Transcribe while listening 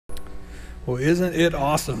Well, isn't it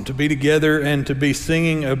awesome to be together and to be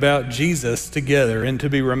singing about Jesus together and to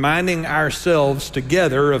be reminding ourselves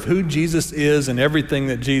together of who Jesus is and everything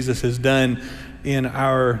that Jesus has done in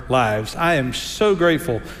our lives. I am so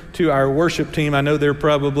grateful to our worship team. I know they're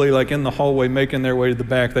probably like in the hallway making their way to the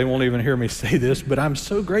back. They won't even hear me say this, but I'm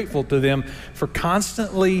so grateful to them for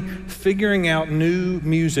constantly figuring out new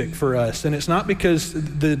music for us. And it's not because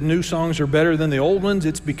the new songs are better than the old ones,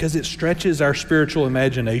 it's because it stretches our spiritual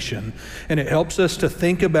imagination and it helps us to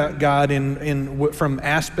think about God from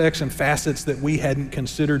aspects and facets that we hadn't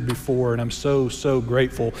considered before. And I'm so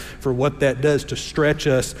grateful for what that does to stretch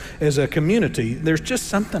us as a community. There's just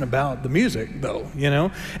something about the music though, you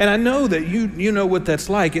know? And I know that you know what that's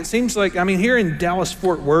like. It seems like, here in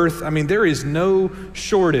Dallas-Fort Worth, there is no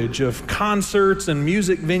shortage of concerts and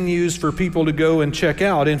music venues for people to go and check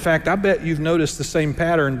out. In fact, I bet you've noticed the same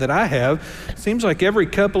pattern that I have. It seems like every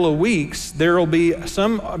couple of weeks, there'll be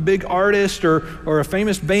some big artist or a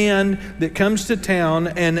famous band that comes to town,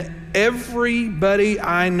 and everybody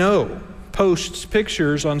I know posts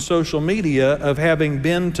pictures on social media of having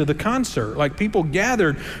been to the concert. Like people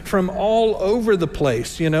gathered from all over the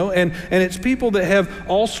place, and it's people that have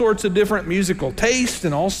all sorts of different musical tastes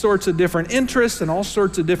and all sorts of different interests and all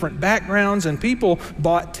sorts of different backgrounds, and people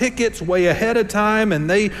bought tickets way ahead of time and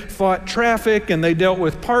they fought traffic and they dealt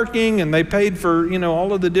with parking and they paid for,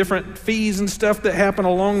 all of the different fees and stuff that happen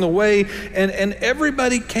along the way, and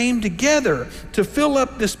everybody came together to fill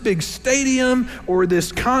up this big stadium or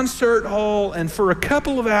this concert hall. And for a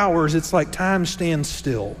couple of hours, it's like time stands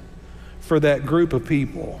still for that group of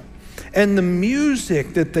people. And the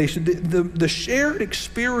music that the shared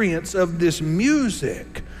experience of this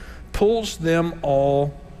music pulls them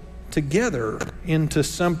all together into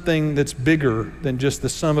something that's bigger than just the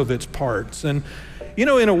sum of its parts. And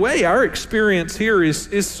in a way, our experience here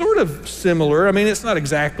is sort of similar. It's not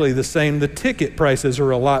exactly the same. The ticket prices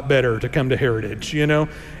are a lot better to come to Heritage,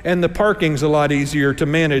 and the parking's a lot easier to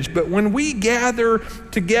manage. But when we gather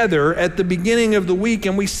together at the beginning of the week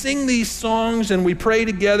and we sing these songs and we pray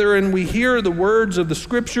together and we hear the words of the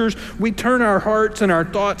scriptures, we turn our hearts and our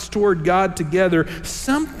thoughts toward God together,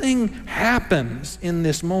 something happens in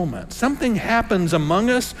this moment. Something happens among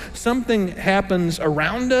us, something happens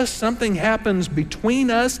around us, something happens between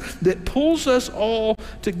us that pulls us all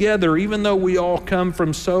together, even though we all come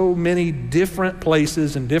from so many different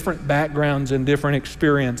places and different backgrounds and different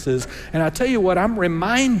experiences. And I tell you what, I'm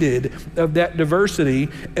reminded of that diversity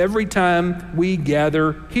every time we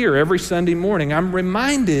gather here, every Sunday morning. I'm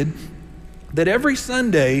reminded that every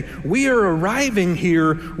Sunday we are arriving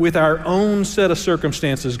here with our own set of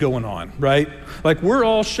circumstances going on, right? Like we're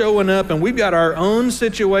all showing up and we've got our own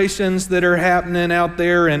situations that are happening out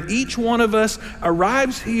there, and each one of us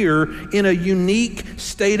arrives here in a unique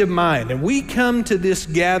state of mind. And we come to this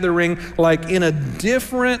gathering like in a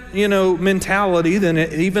different, mentality than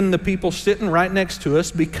even the people sitting right next to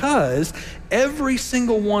us, because every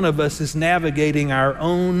single one of us is navigating our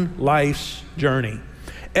own life's journey.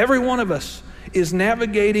 Every one of us is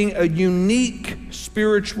navigating a unique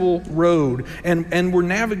spiritual road, and we're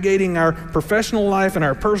navigating our professional life and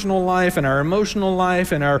our personal life and our emotional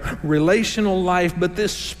life and our relational life, but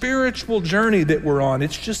this spiritual journey that we're on,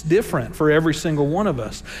 it's just different for every single one of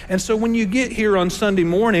us. And so when you get here on Sunday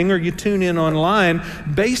morning or you tune in online,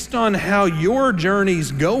 based on how your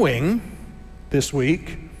journey's going this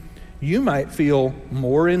week, you might feel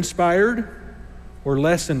more inspired or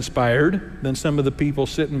less inspired than some of the people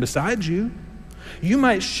sitting beside you. You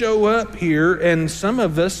might show up here and some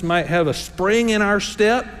of us might have a spring in our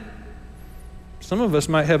step. Some of us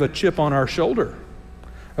might have a chip on our shoulder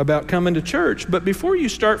about coming to church. But before you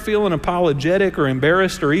start feeling apologetic or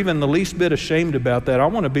embarrassed or even the least bit ashamed about that, I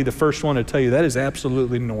want to be the first one to tell you that is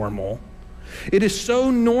absolutely normal. It is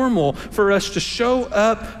so normal for us to show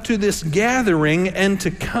up to this gathering and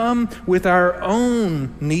to come with our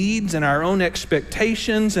own needs and our own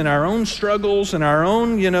expectations and our own struggles and our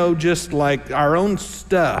own, just like our own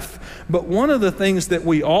stuff. But one of the things that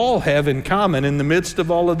we all have in common in the midst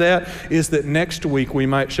of all of that is that next week we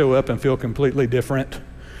might show up and feel completely different.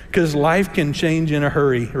 Because life can change in a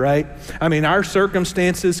hurry, right? Our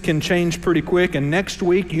circumstances can change pretty quick, and next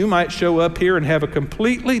week you might show up here and have a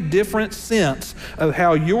completely different sense of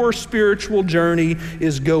how your spiritual journey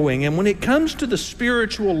is going. And when it comes to the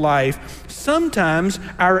spiritual life, sometimes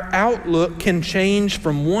our outlook can change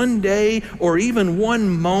from one day or even one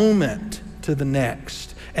moment to the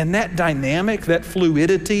next. And that dynamic, that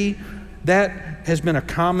fluidity, that has been a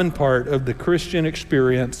common part of the Christian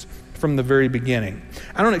experience from the very beginning.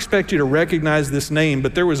 I don't expect you to recognize this name,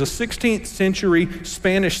 but there was a 16th century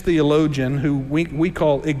Spanish theologian who we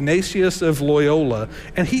call Ignatius of Loyola,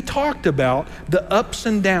 and he talked about the ups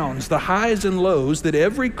and downs, the highs and lows that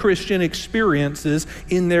every Christian experiences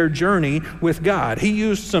in their journey with God. He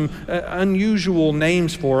used some unusual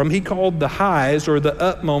names for them. He called the highs or the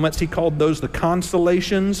up moments, he called those the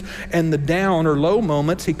consolations, and the down or low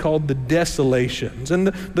moments he called the desolations. And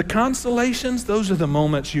the consolations, those are the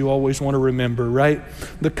moments you always want to remember, right?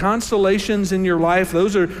 The consolations in your life,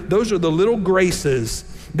 those are the little graces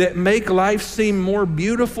that make life seem more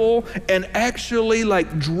beautiful and actually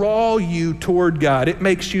like draw you toward God. It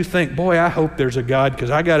makes you think, boy, I hope there's a God,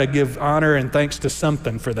 because I got to give honor and thanks to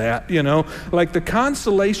something for that, you know? Like the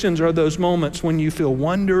consolations are those moments when you feel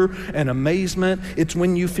wonder and amazement. It's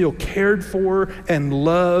when you feel cared for and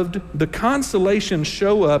loved. The consolations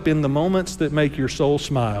show up in the moments that make your soul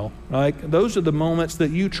smile. Like those are the moments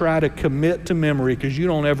that you try to commit to memory because you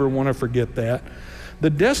don't ever want to forget that. The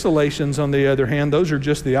desolations, on the other hand, those are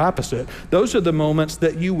just the opposite. Those are the moments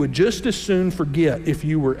that you would just as soon forget if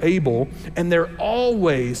you were able, and they're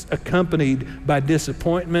always accompanied by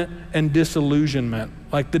disappointment and disillusionment.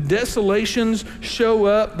 Like the desolations show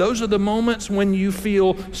up, those are the moments when you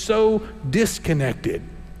feel so disconnected.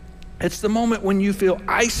 It's the moment when you feel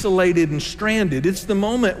isolated and stranded. It's the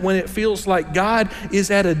moment when it feels like God is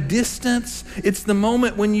at a distance. It's the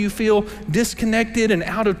moment when you feel disconnected and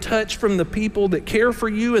out of touch from the people that care for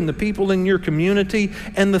you and the people in your community.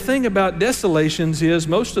 And the thing about desolations is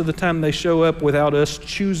most of the time they show up without us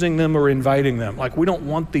choosing them or inviting them. Like we don't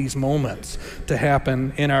want these moments to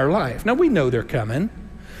happen in our life. Now we know they're coming.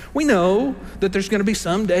 We know that there's going to be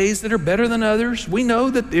some days that are better than others. We know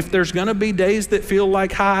that if there's going to be days that feel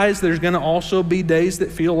like highs, there's going to also be days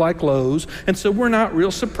that feel like lows. And so we're not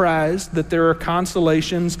real surprised that there are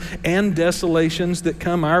consolations and desolations that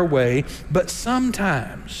come our way. But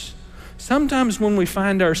sometimes when we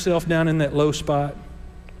find ourselves down in that low spot,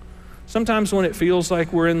 sometimes when it feels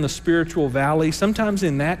like we're in the spiritual valley, sometimes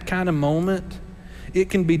in that kind of moment, it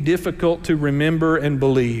can be difficult to remember and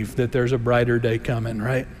believe that there's a brighter day coming,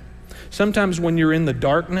 right? Sometimes when you're in the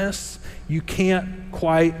darkness, you can't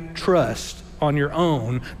quite trust on your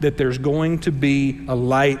own that there's going to be a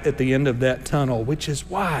light at the end of that tunnel, that's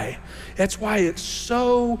why it's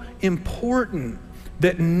so important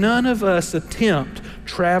that none of us attempt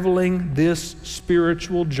traveling this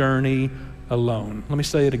spiritual journey alone. Let me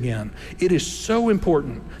say it again. It is so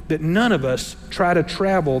important that none of us try to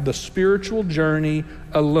travel the spiritual journey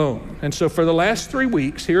alone. And so for the last 3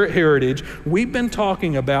 weeks here at Heritage, we've been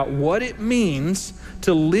talking about what it means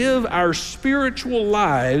to live our spiritual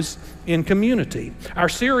lives in community. Our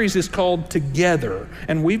series is called Together,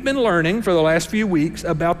 and we've been learning for the last few weeks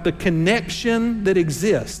about the connection that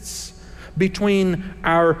exists between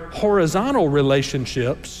our horizontal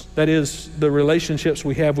relationships, that is, the relationships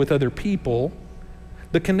we have with other people,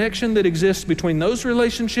 the connection that exists between those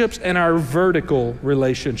relationships and our vertical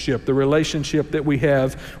relationship, the relationship that we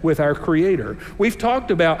have with our Creator. We've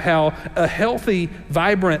talked about how a healthy,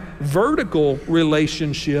 vibrant, vertical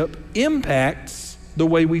relationship impacts the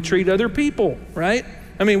way we treat other people, right?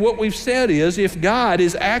 I mean, what we've said is if God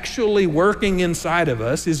is actually working inside of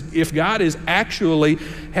us, if God is actually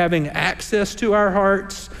having access to our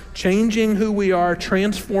hearts, changing who we are,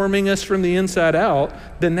 transforming us from the inside out,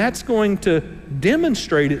 then that's going to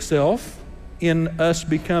demonstrate itself in us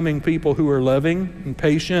becoming people who are loving and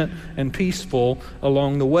patient and peaceful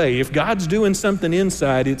along the way. If God's doing something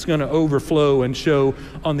inside, it's going to overflow and show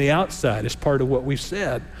on the outside as part of what we've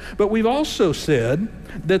said. But we've also said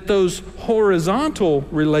that those horizontal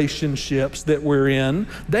relationships that we're in,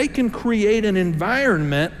 they can create an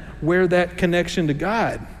environment where that connection to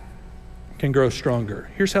God can grow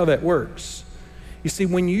stronger. Here's how that works. You see,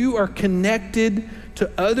 when you are connected to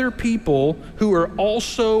other people who are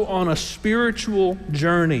also on a spiritual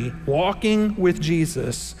journey, walking with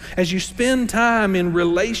Jesus, as you spend time in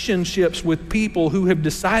relationships with people who have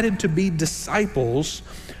decided to be disciples,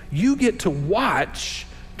 you get to watch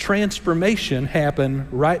transformation happen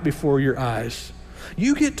right before your eyes.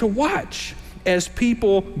 You get to watch as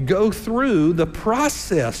people go through the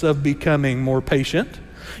process of becoming more patient.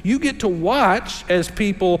 You get to watch as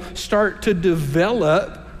people start to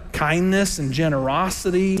develop kindness and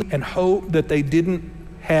generosity and hope that they didn't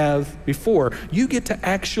have before. You get to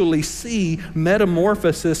actually see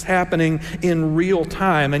metamorphosis happening in real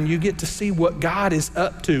time, and you get to see what God is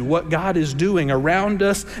up to, what God is doing around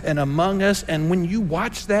us and among us. And when you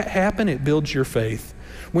watch that happen, it builds your faith.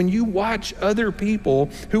 When you watch other people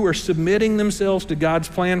who are submitting themselves to God's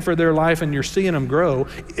plan for their life and you're seeing them grow,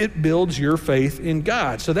 it builds your faith in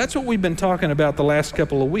God. So that's what we've been talking about the last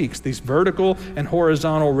couple of weeks, these vertical and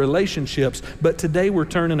horizontal relationships. But today we're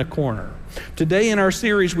turning a corner. Today in our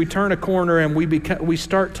series, we turn a corner and we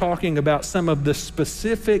start talking about some of the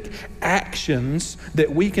specific actions that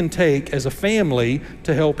we can take as a family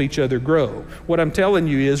to help each other grow. What I'm telling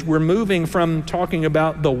you is we're moving from talking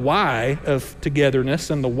about the why of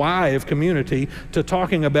togetherness and the why of community to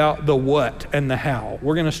talking about the what and the how.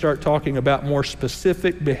 We're going to start talking about more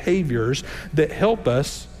specific behaviors that help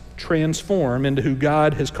us transform into who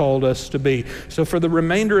God has called us to be. So for the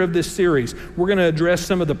remainder of this series, we're going to address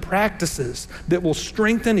some of the practices that will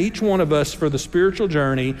strengthen each one of us for the spiritual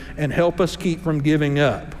journey and help us keep from giving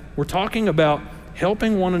up. We're talking about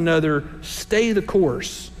helping one another stay the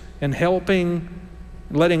course and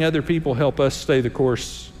letting other people help us stay the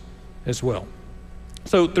course as well.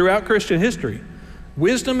 So throughout Christian history,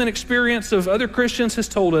 wisdom and experience of other Christians has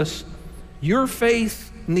told us your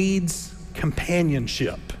faith needs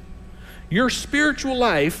companionship. Your spiritual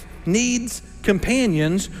life needs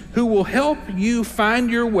companions who will help you find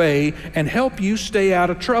your way and help you stay out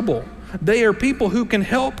of trouble. They are people who can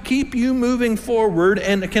help keep you moving forward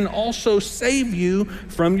and can also save you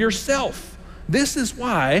from yourself. This is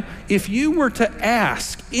why if you were to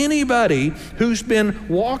ask anybody who's been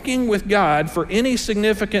walking with God for any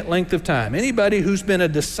significant length of time, anybody who's been a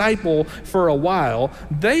disciple for a while,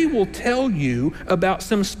 they will tell you about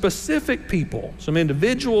some specific people, some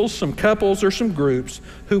individuals, some couples, or some groups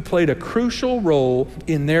who played a crucial role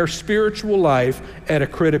in their spiritual life at a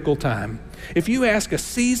critical time. If you ask a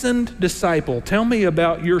seasoned disciple, tell me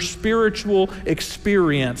about your spiritual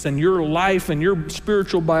experience and your life and your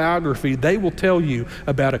spiritual biography, they will tell you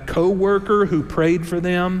about a coworker who prayed for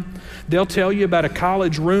them. They'll tell you about a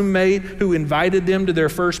college roommate who invited them to their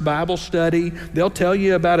first Bible study. They'll tell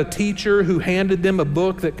you about a teacher who handed them a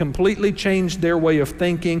book that completely changed their way of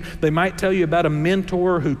thinking. They might tell you about a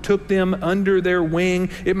mentor who took them under their wing.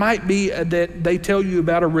 It might be that they tell you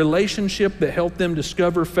about a relationship that helped them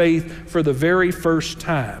discover faith for the very first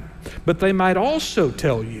time. But they might also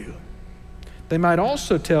tell you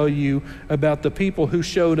about the people who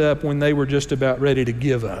showed up when they were just about ready to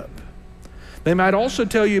give up. They might also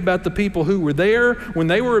tell you about the people who were there when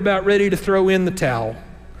they were about ready to throw in the towel.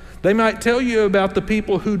 They might tell you about the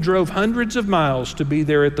people who drove hundreds of miles to be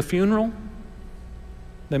there at the funeral.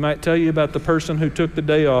 They might tell you about the person who took the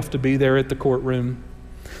day off to be there at the courtroom.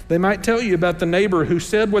 They might tell you about the neighbor who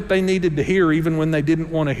said what they needed to hear even when they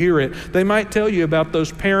didn't want to hear it. They might tell you about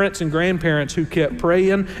those parents and grandparents who kept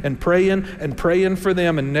praying and praying and praying for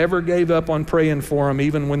them and never gave up on praying for them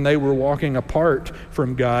even when they were walking apart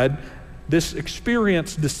from God. This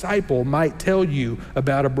experienced disciple might tell you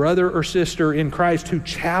about a brother or sister in Christ who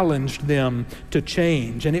challenged them to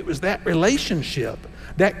change. And it was that relationship,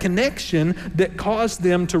 that connection, that caused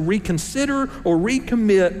them to reconsider or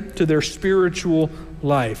recommit to their spiritual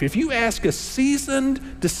life. If you ask a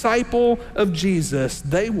seasoned disciple of Jesus,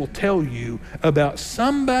 they will tell you about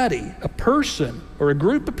somebody, a person, or a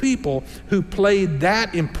group of people who played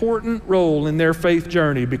that important role in their faith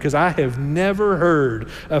journey, because I have never heard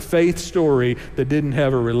a faith story that didn't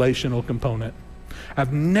have a relational component.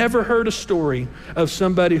 I've never heard a story of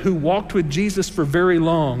somebody who walked with Jesus for very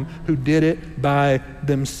long who did it by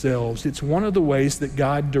themselves. It's one of the ways that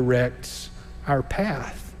God directs our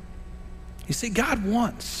path. You see, God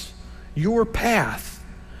wants your path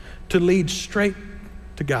to lead straight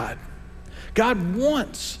to God. God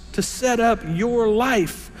wants to set up your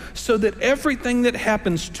life so that everything that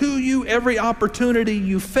happens to you, every opportunity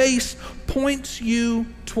you face, points you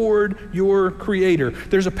toward your Creator.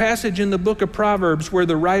 There's a passage in the book of Proverbs where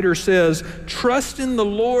the writer says, "Trust in the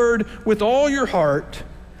Lord with all your heart,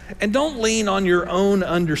 and don't lean on your own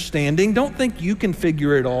understanding. Don't think you can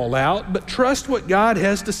figure it all out, but trust what God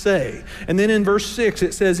has to say." And then in verse 6,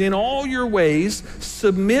 it says, "In all your ways,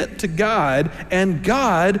 submit to God, and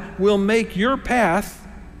God will make your path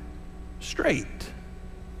straight."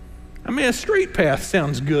 I mean, a straight path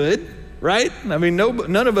sounds good, right? I mean,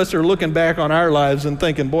 none of us are looking back on our lives and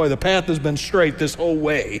thinking, boy, the path has been straight this whole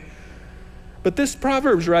way. But this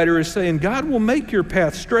Proverbs writer is saying, God will make your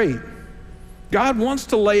path straight. God wants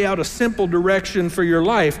to lay out a simple direction for your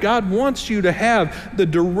life. God wants you to have the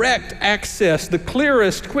direct access, the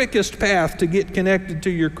clearest, quickest path to get connected to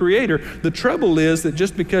your Creator. The trouble is that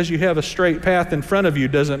just because you have a straight path in front of you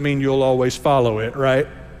doesn't mean you'll always follow it, right?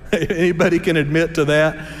 Anybody can admit to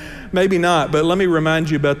that? Maybe not, but let me remind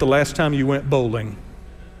you about the last time you went bowling.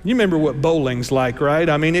 You remember what bowling's like, right?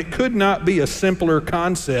 I mean, it could not be a simpler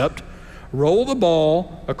concept, roll the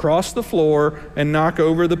ball across the floor and knock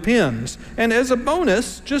over the pins. And as a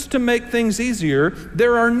bonus, just to make things easier,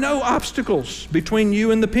 there are no obstacles between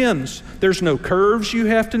you and the pins. There's no curves you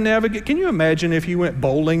have to navigate. Can you imagine if you went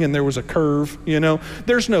bowling and there was a curve,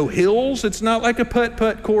 There's no hills. It's not like a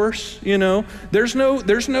putt-putt course, There's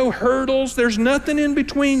no hurdles. There's nothing in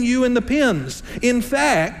between you and the pins. In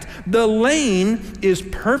fact, the lane is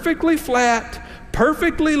perfectly flat,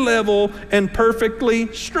 perfectly level, and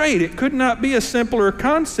perfectly straight. It could not be a simpler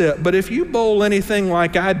concept. But if you bowl anything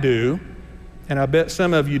like I do, and I bet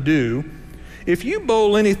some of you do, if you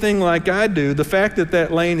bowl anything like I do, the fact that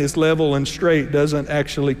that lane is level and straight doesn't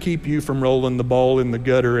actually keep you from rolling the ball in the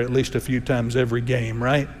gutter at least a few times every game,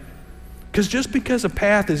 right? Because just because a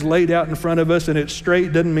path is laid out in front of us and it's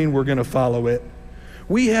straight doesn't mean we're going to follow it.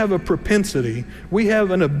 We have a propensity, we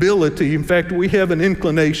have an ability, in fact, we have an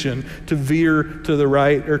inclination to veer to the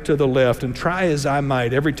right or to the left. And try as I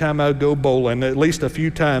might, every time I go bowling, at least a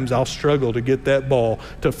few times I'll struggle to get that ball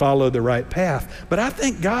to follow the right path. But I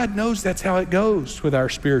think God knows that's how it goes with our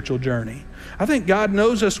spiritual journey. I think God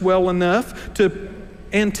knows us well enough to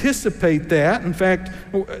anticipate that. In fact,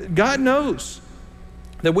 God knows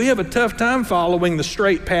that we have a tough time following the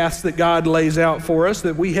straight paths that God lays out for us,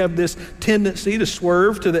 that we have this tendency to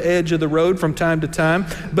swerve to the edge of the road from time to time.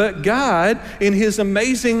 But God, in His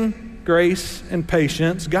amazing grace and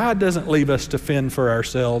patience, God doesn't leave us to fend for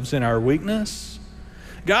ourselves in our weakness.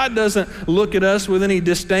 God doesn't look at us with any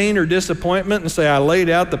disdain or disappointment and say, I laid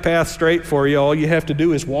out the path straight for you. All you have to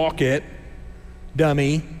do is walk it,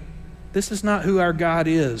 dummy. This is not who our God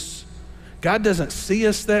is. God doesn't see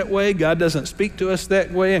us that way. God doesn't speak to us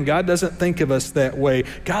that way. And God doesn't think of us that way.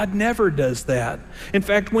 God never does that. In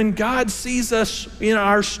fact, when God sees us in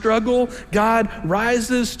our struggle, God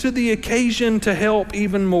rises to the occasion to help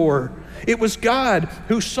even more. It was God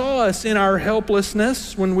who saw us in our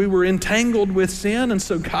helplessness when we were entangled with sin. And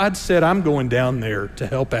so God said, I'm going down there to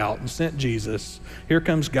help out, and sent Jesus. Here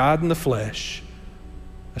comes God in the flesh,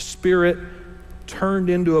 a spirit turned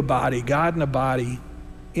into a body, God in a body,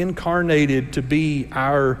 incarnated to be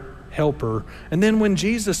our helper. And then when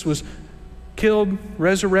Jesus was killed,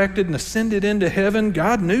 resurrected, and ascended into heaven,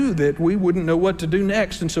 God knew that we wouldn't know what to do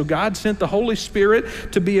next. And so God sent the Holy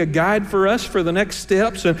Spirit to be a guide for us for the next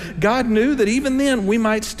steps. And God knew that even then we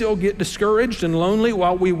might still get discouraged and lonely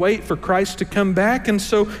while we wait for Christ to come back. And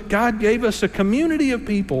so God gave us a community of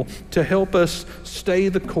people to help us stay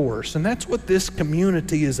the course. And that's what this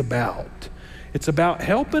community is about. It's about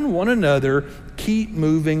helping one another keep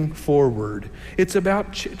moving forward. It's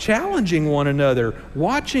about challenging one another,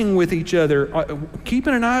 watching with each other,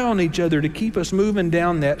 keeping an eye on each other to keep us moving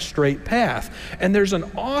down that straight path. And there's an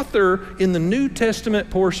author in the New Testament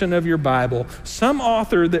portion of your Bible, some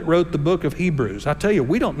author that wrote the book of Hebrews. I tell you,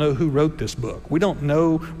 we don't know who wrote this book. We don't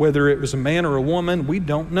know whether it was a man or a woman. We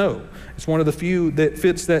don't know. It's one of the few that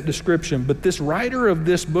fits that description. But this writer of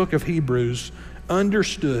this book of Hebrews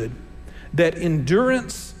understood that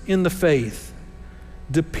endurance in the faith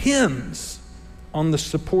depends on the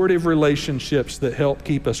supportive relationships that help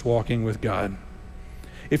keep us walking with God.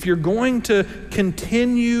 If you're going to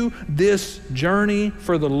continue this journey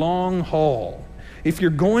for the long haul, if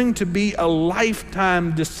you're going to be a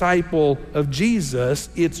lifetime disciple of Jesus,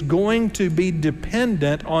 it's going to be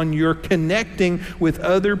dependent on your connecting with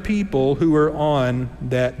other people who are on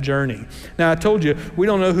that journey. Now, I told you, we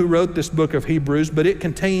don't know who wrote this book of Hebrews, but it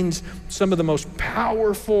contains some of the most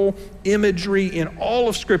powerful imagery in all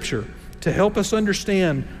of Scripture to help us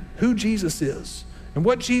understand who Jesus is and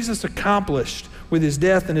what Jesus accomplished with His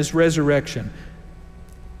death and His resurrection.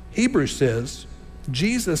 Hebrews says,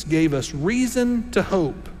 Jesus gave us reason to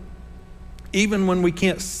hope, even when we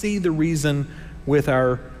can't see the reason with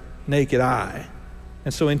our naked eye.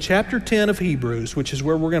 And so in chapter 10 of Hebrews, which is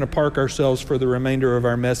where we're going to park ourselves for the remainder of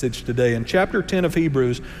our message today, in chapter 10 of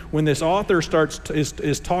Hebrews, when this author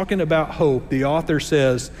is talking about hope, the author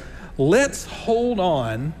says, let's hold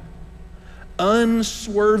on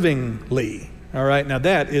unswervingly. All right, now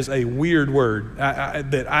that is a weird word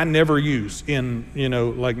that I never use in,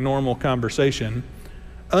 like normal conversation.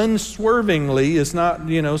 Unswervingly is not,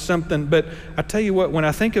 something, but I tell you what, when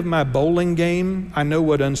I think of my bowling game, I know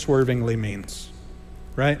what unswervingly means,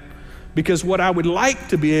 right? Because what I would like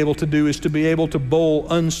to be able to do is to be able to bowl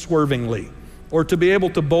unswervingly, or to be able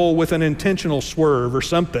to bowl with an intentional swerve or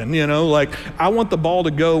something, like I want the ball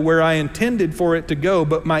to go where I intended for it to go,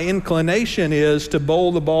 but my inclination is to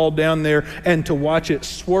bowl the ball down there and to watch it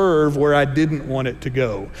swerve where I didn't want it to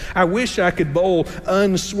go. I wish I could bowl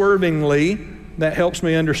unswervingly, that helps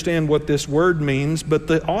me understand what this word means, but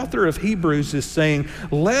the author of Hebrews is saying,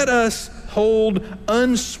 let us hold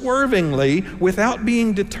unswervingly, without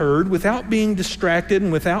being deterred, without being distracted, and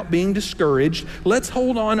without being discouraged. Let's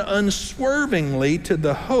hold on unswervingly to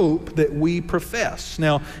the hope that we profess.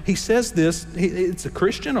 Now, he says this, it's a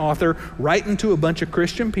Christian author writing to a bunch of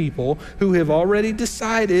Christian people who have already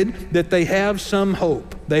decided that they have some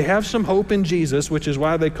hope. They have some hope in Jesus, which is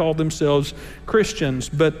why they call themselves Christians.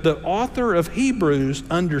 But the author of Hebrews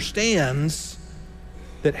understands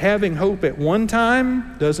that having hope at one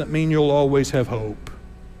time doesn't mean you'll always have hope.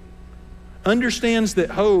 Understands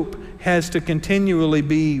that hope has to continually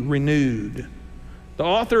be renewed. The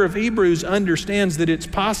author of Hebrews understands that it's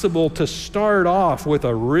possible to start off with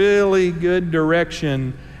a really good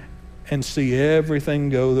direction and see everything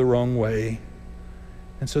go the wrong way.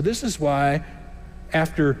 And so this is why,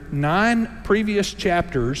 after 9 previous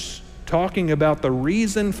chapters talking about the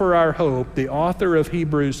reason for our hope, the author of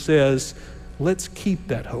Hebrews says, let's keep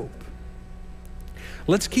that hope.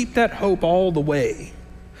 Let's keep that hope all the way.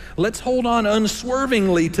 Let's hold on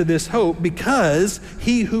unswervingly to this hope, because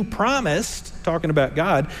he who promised, talking about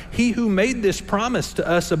God, he who made this promise to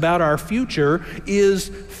us about our future is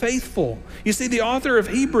faithful. You see, the author of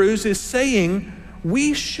Hebrews is saying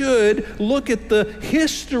we should look at the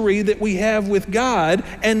history that we have with God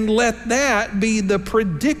and let that be the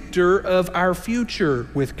predictor of our future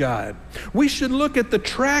with God. We should look at the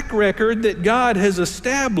track record that God has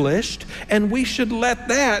established, and we should let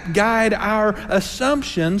that guide our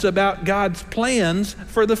assumptions about God's plans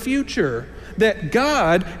for the future. That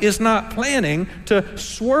God is not planning to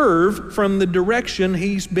swerve from the direction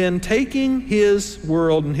he's been taking his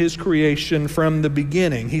world and his creation from the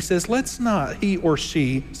beginning. He says, he or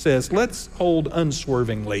she says, let's hold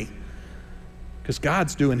unswervingly, because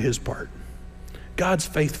God's doing his part. God's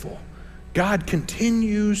faithful. God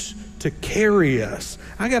continues to carry us.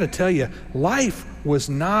 I got to tell you, life was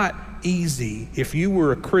not easy if you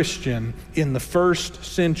were a Christian in the first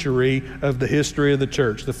century of the history of the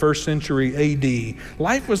church, the first century AD.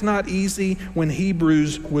 Life was not easy when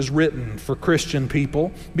Hebrews was written for Christian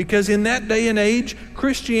people, because in that day and age,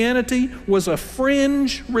 Christianity was a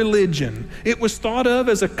fringe religion. It was thought of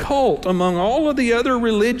as a cult among all of the other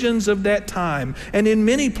religions of that time. And in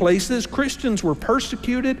many places, Christians were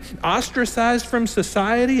persecuted, ostracized from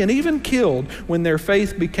society, and even killed when their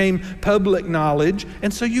faith became public knowledge.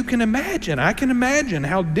 And so I can imagine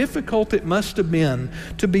how difficult it must have been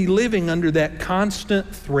to be living under that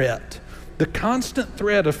constant threat. The constant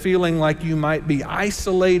threat of feeling like you might be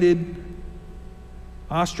isolated,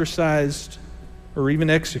 ostracized, or even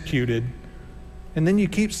executed. And then you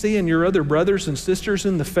keep seeing your other brothers and sisters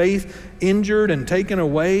in the faith injured and taken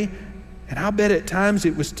away. And I'll bet at times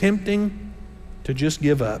it was tempting to just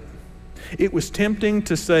give up. It was tempting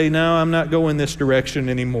to say, no, I'm not going this direction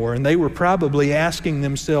anymore. And they were probably asking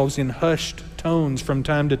themselves in hushed tones from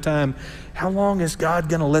time to time, how long is God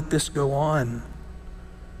going to let this go on?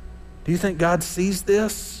 Do you think God sees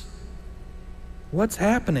this? What's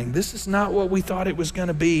happening? This is not what we thought it was going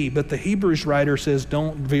to be. But the Hebrews writer says,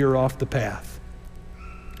 don't veer off the path.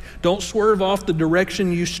 Don't swerve off the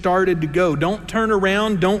direction you started to go. Don't turn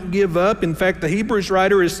around. Don't give up. In fact, the Hebrews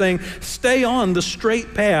writer is saying, stay on the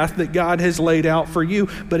straight path that God has laid out for you,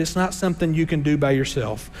 but it's not something you can do by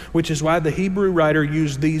yourself, which is why the Hebrew writer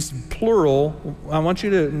used these plural. I want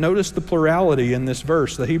you to notice the plurality in this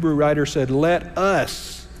verse. The Hebrew writer said, let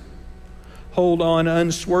us hold on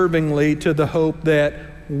unswervingly to the hope that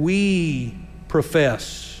we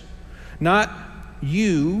profess. Not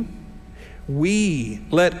you.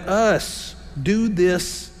 Let us do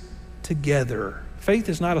this together. Faith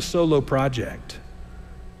is not a solo project.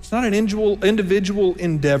 It's not an individual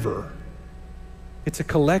endeavor. It's a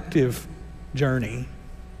collective journey.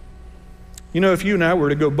 You know, if you and I were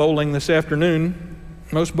to go bowling this afternoon,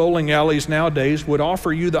 most bowling alleys nowadays would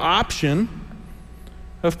offer you the option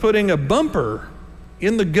of putting a bumper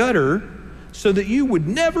in the gutter so that you would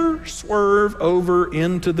never swerve over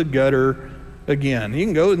into the gutter again. You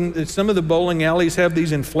can go, and some of the bowling alleys have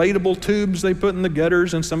these inflatable tubes they put in the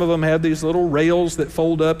gutters, and some of them have these little rails that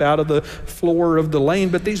fold up out of the floor of the lane.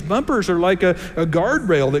 But these bumpers are like a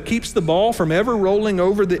guardrail that keeps the ball from ever rolling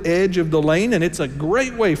over the edge of the lane, and it's a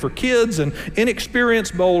great way for kids and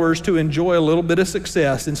inexperienced bowlers to enjoy a little bit of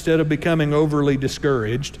success instead of becoming overly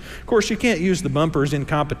discouraged. Of course, you can't use the bumpers in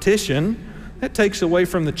competition. That takes away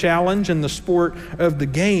from the challenge and the sport of the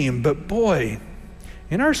game. But boy,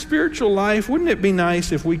 in our spiritual life, wouldn't it be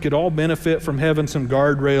nice if we could all benefit from having some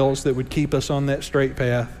guardrails that would keep us on that straight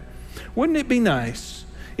path? Wouldn't it be nice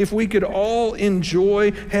if we could all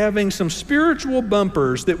enjoy having some spiritual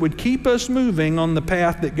bumpers that would keep us moving on the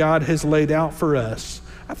path that God has laid out for us.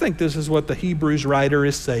 I think this is what the Hebrews writer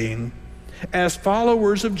is saying. As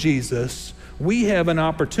followers of Jesus, we have an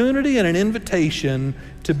opportunity and an invitation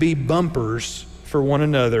to be bumpers for one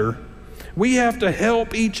another. We have to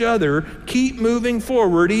help each other keep moving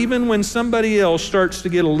forward even when somebody else starts to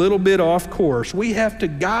get a little bit off course. We have to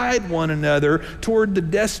guide one another toward the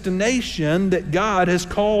destination that God has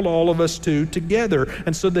called all of us to together.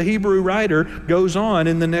 And so the Hebrew writer goes on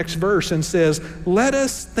in the next verse and says, let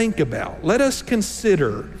us think about, let us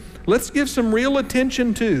consider, let's give some real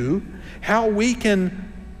attention to how we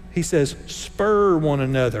can, he says, spur one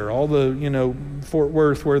another. All the, Fort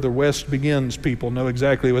Worth, where the West begins, people know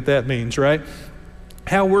exactly what that means, right?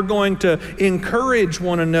 How we're going to encourage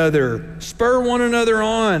one another, spur one another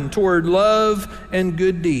on toward love and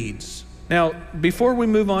good deeds. Now, before we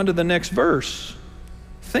move on to the next verse,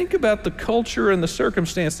 think about the culture and the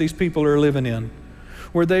circumstance these people are living in,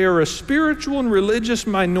 where they are a spiritual and religious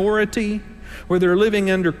minority, where they're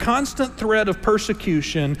living under constant threat of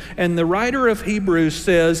persecution. And the writer of Hebrews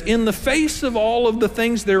says, in the face of all of the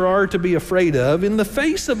things there are to be afraid of, in the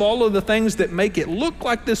face of all of the things that make it look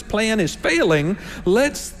like this plan is failing,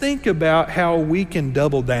 let's think about how we can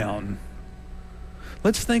double down.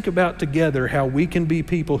 Let's think about together how we can be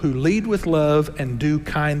people who lead with love and do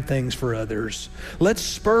kind things for others. Let's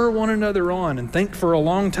spur one another on and think for a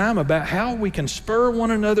long time about how we can spur one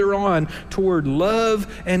another on toward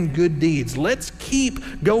love and good deeds. Let's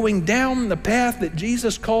keep going down the path that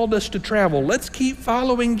Jesus called us to travel. Let's keep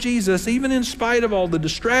following Jesus even in spite of all the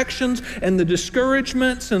distractions and the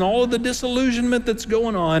discouragements and all of the disillusionment that's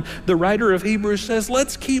going on. The writer of Hebrews says,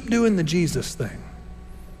 let's keep doing the Jesus thing.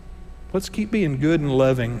 Let's keep being good and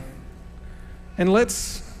loving. And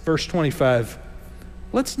verse 25,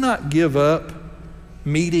 let's not give up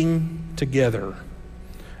meeting together.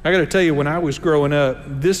 I got to tell you, when I was growing up,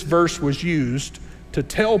 this verse was used to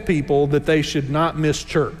tell people that they should not miss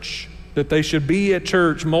church, that they should be at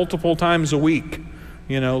church multiple times a week.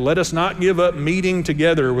 Let us not give up meeting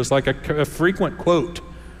together was like a frequent quote.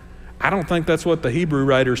 I don't think that's what the Hebrew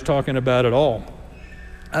writer is talking about at all.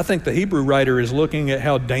 I think the Hebrew writer is looking at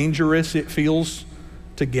how dangerous it feels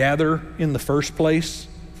to gather in the first place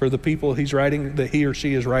for the people that he or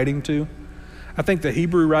she is writing to. I think the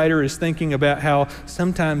Hebrew writer is thinking about how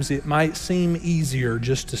sometimes it might seem easier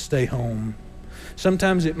just to stay home.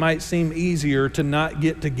 Sometimes it might seem easier to not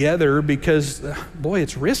get together because, boy,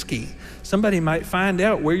 it's risky. Somebody might find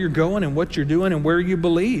out where you're going and what you're doing and what you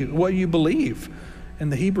believe. And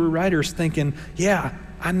the Hebrew writer is thinking, yeah,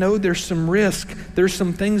 I know there's some risk. There's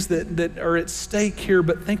some things that are at stake here,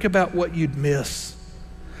 but think about what you'd miss.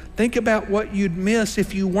 Think about what you'd miss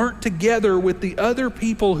if you weren't together with the other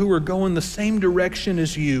people who are going the same direction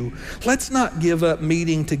as you. Let's not give up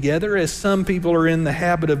meeting together as some people are in the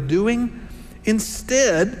habit of doing.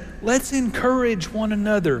 Instead, let's encourage one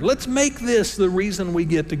another. Let's make this the reason we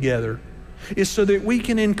get together, is so that we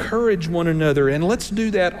can encourage one another. And let's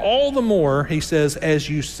do that all the more, he says, as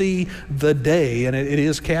you see the day, and it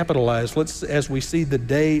is capitalized, as we see the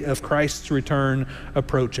day of Christ's return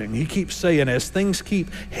approaching. He keeps saying, as things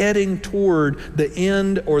keep heading toward the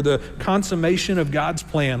end or the consummation of God's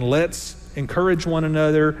plan, let's encourage one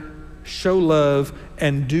another, show love,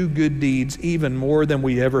 and do good deeds even more than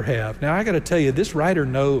we ever have. Now, I got to tell you, this writer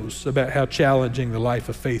knows about how challenging the life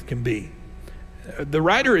of faith can be. The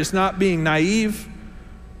writer is not being naive.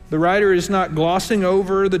 The writer is not glossing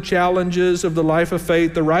over the challenges of the life of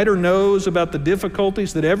faith. The writer knows about the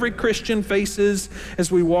difficulties that every Christian faces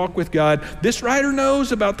as we walk with God. This writer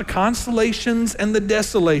knows about the consolations and the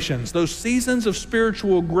desolations, those seasons of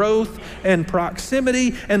spiritual growth and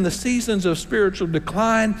proximity and the seasons of spiritual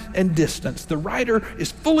decline and distance. The writer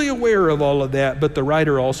is fully aware of all of that, but the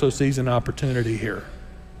writer also sees an opportunity here.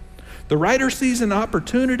 The writer sees an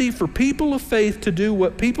opportunity for people of faith to do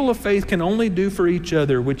what people of faith can only do for each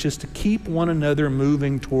other, which is to keep one another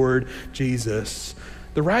moving toward Jesus.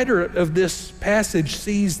 The writer of this passage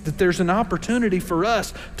sees that there's an opportunity for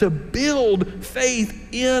us to build faith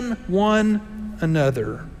in one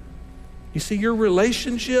another. You see, your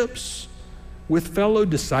relationships with fellow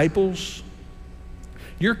disciples,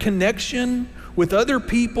 your connection with other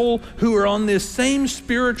people who are on this same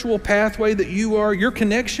spiritual pathway that you are, your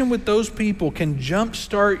connection with those people can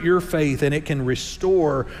jumpstart your faith, and it can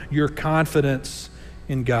restore your confidence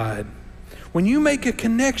in God. When you make a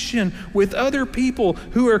connection with other people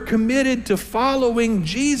who are committed to following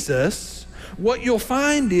Jesus, what you'll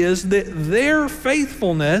find is that their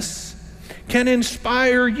faithfulness can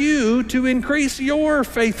inspire you to increase your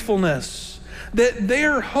faithfulness. that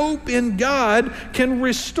their hope in God can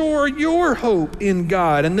restore your hope in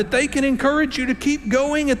God, and that they can encourage you to keep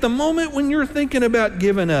going at the moment when you're thinking about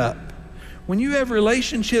giving up. When you have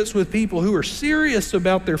relationships with people who are serious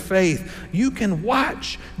about their faith, you can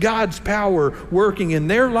watch God's power working in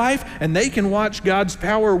their life, and they can watch God's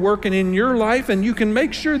power working in your life, and you can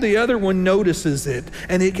make sure the other one notices it,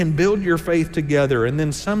 and it can build your faith together. And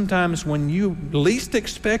then sometimes when you least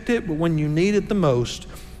expect it, but when you need it the most,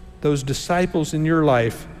 those disciples in your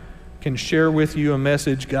life can share with you a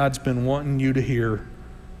message God's been wanting you to hear,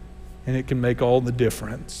 and it can make all the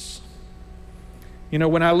difference. You know,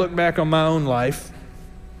 when I look back on my own life,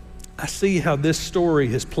 I see how this story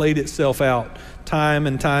has played itself out time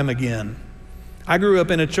and time again. I grew up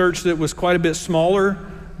in a church that was quite a bit smaller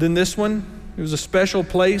than this one. It was a special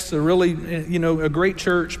place, a really, a great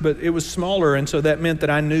church, but it was smaller, and so that meant that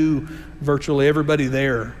I knew virtually everybody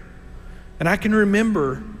there. And I can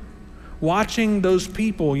remember watching those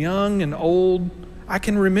people, young and old, I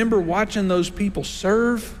can remember watching those people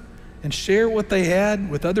serve and share what they had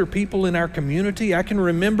with other people in our community. I can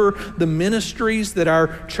remember the ministries that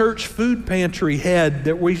our church food pantry had,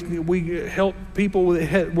 that we helped people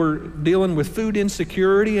that were dealing with food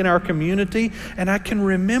insecurity in our community. And I can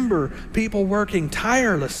remember people working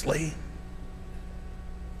tirelessly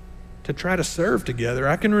to try to serve together.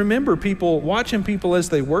 I can remember watching people as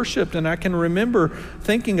they worshiped, and I can remember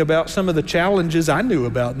thinking about some of the challenges I knew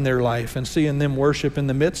about in their life and seeing them worship in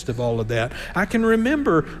the midst of all of that. I can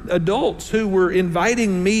remember adults who were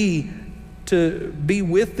inviting me to be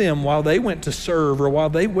with them while they went to serve or while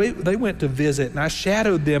they went to visit, and I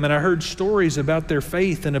shadowed them and I heard stories about their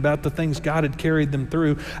faith and about the things God had carried them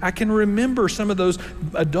through. I can remember some of those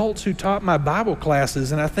adults who taught my Bible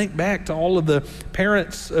classes, and I think back to all of the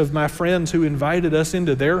parents of my friends who invited us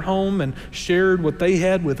into their home and shared what they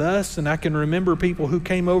had with us. And I can remember people who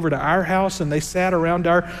came over to our house and they sat around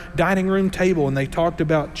our dining room table and they talked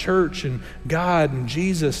about church and God and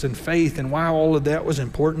Jesus and faith and why all of that was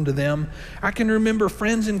important to them. I can remember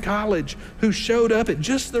friends in college who showed up at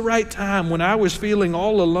just the right time when I was feeling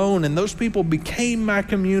all alone, and those people became my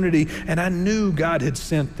community, and I knew God had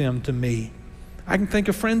sent them to me. I can think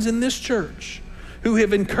of friends in this church who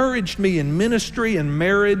have encouraged me in ministry and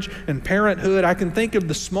marriage and parenthood. I can think of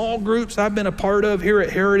the small groups I've been a part of here at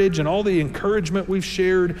Heritage and all the encouragement we've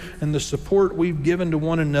shared and the support we've given to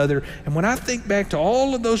one another. And when I think back to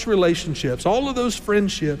all of those relationships, all of those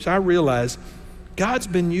friendships, I realize God's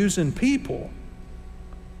been using people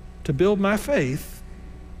to build my faith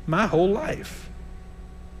my whole life.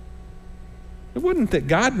 It wasn't that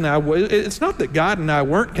it's not that God and I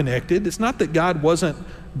weren't connected. It's not that God wasn't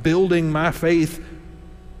building my faith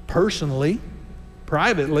personally,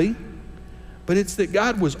 privately, but it's that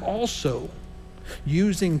God was also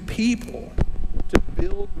using people to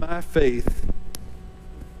build my faith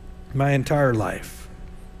my entire life.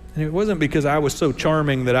 And it wasn't because I was so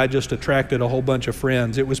charming that I just attracted a whole bunch of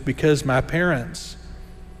friends. It was because my parents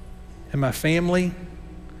and my family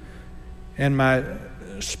and my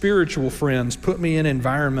spiritual friends put me in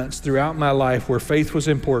environments throughout my life where faith was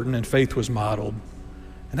important and faith was modeled.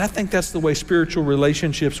 And I think that's the way spiritual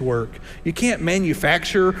relationships work. You can't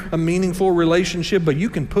manufacture a meaningful relationship, but you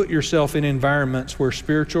can put yourself in environments where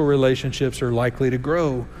spiritual relationships are likely to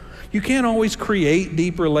grow. You can't always create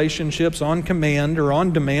deep relationships on command or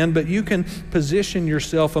on demand, but you can position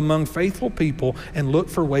yourself among faithful people and look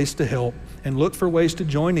for ways to help and look for ways to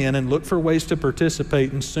join in and look for ways to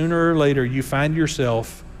participate. And sooner or later, you find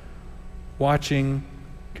yourself watching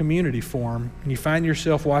community form, and you find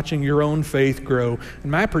yourself watching your own faith grow. And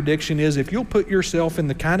my prediction is if you'll put yourself in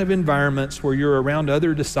the kind of environments where you're around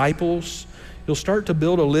other disciples, you'll start to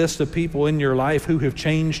build a list of people in your life who have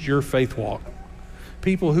changed your faith walk.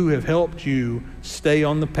 People who have helped you stay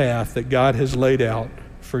on the path that God has laid out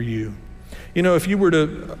for you. You know, if you were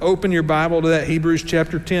to open your Bible to that Hebrews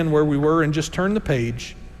chapter 10 where we were and just turn the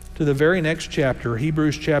page to the very next chapter,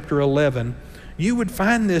 Hebrews chapter 11, you would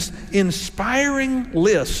find this inspiring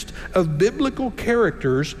list of biblical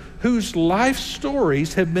characters whose life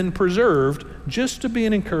stories have been preserved just to be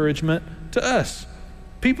an encouragement to us.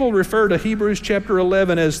 People refer to Hebrews chapter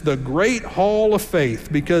 11 as the Great Hall of Faith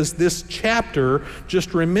because this chapter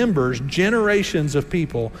just remembers generations of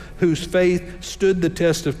people whose faith stood the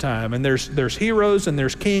test of time. And there's heroes and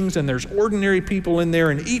there's kings and there's ordinary people in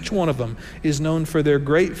there, and each one of them is known for their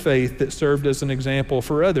great faith that served as an example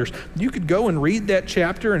for others. You could go and read that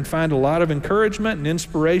chapter and find a lot of encouragement and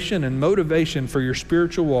inspiration and motivation for your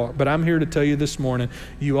spiritual walk. But I'm here to tell you this morning,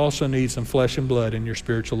 you also need some flesh and blood in your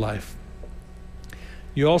spiritual life.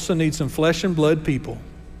 You also need some flesh and blood people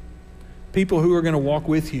who are going to walk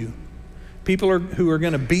with you, people who are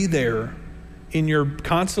going to be there in your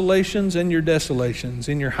consolations and your desolations,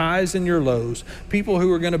 in your highs and your lows, people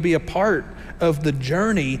who are going to be a part of the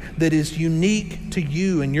journey that is unique to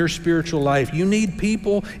you and your spiritual life. You need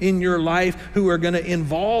people in your life who are going to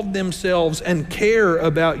involve themselves and care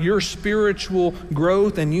about your spiritual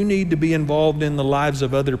growth, and you need to be involved in the lives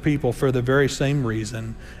of other people for the very same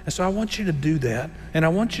reason. And so I want you to do that, and I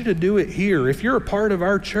want you to do it here. If you're a part of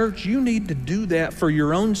our church, you need to do that for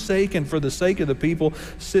your own sake and for the sake of the people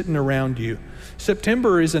sitting around you.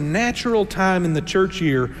 September is a natural time in the church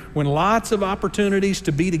year when lots of opportunities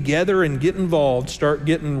to be together and get involved start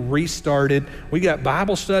getting restarted. We got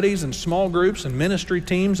Bible studies and small groups and ministry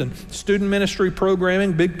teams and student ministry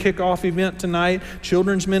programming, big kickoff event tonight,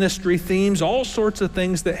 children's ministry themes, all sorts of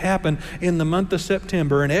things that happen in the month of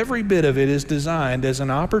September, and every bit of it is designed as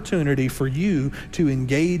an opportunity for you to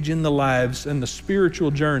engage in the lives and the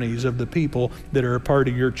spiritual journeys of the people that are a part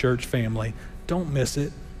of your church family. Don't miss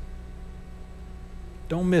it.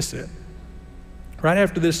 Don't miss it. Right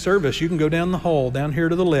after this service, you can go down the hall, down here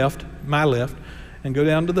to the left, my left, and go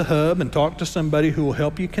down to the hub and talk to somebody who will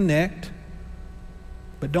help you connect.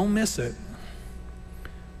 But don't miss it,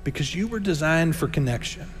 because you were designed for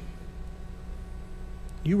connection.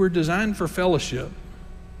 You were designed for fellowship.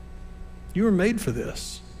 You were made for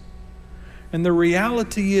this. And the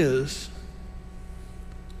reality is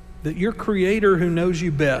that your Creator, who knows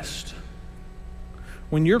you best,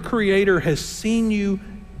 when your Creator has seen you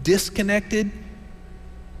disconnected,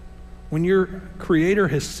 when your Creator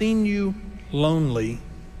has seen you lonely,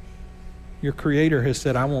 your Creator has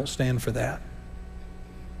said, I won't stand for that.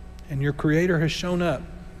 And your Creator has shown up.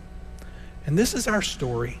 And this is our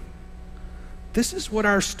story. This is what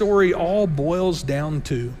our story all boils down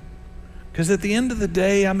to. Because at the end of the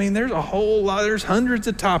day, I mean, there's a whole lot, there's hundreds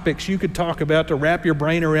of topics you could talk about to wrap your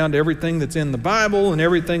brain around everything that's in the Bible and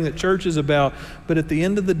everything that church is about. But at the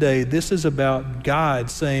end of the day, this is about God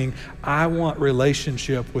saying, I want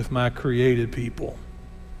relationship with my created people.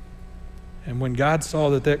 And when God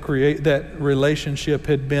saw that relationship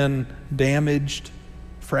had been damaged,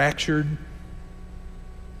 fractured,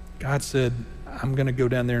 God said, I'm going to go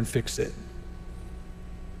down there and fix it.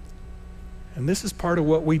 And this is part of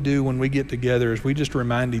what we do when we get together, is we just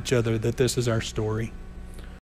remind each other that this is our story.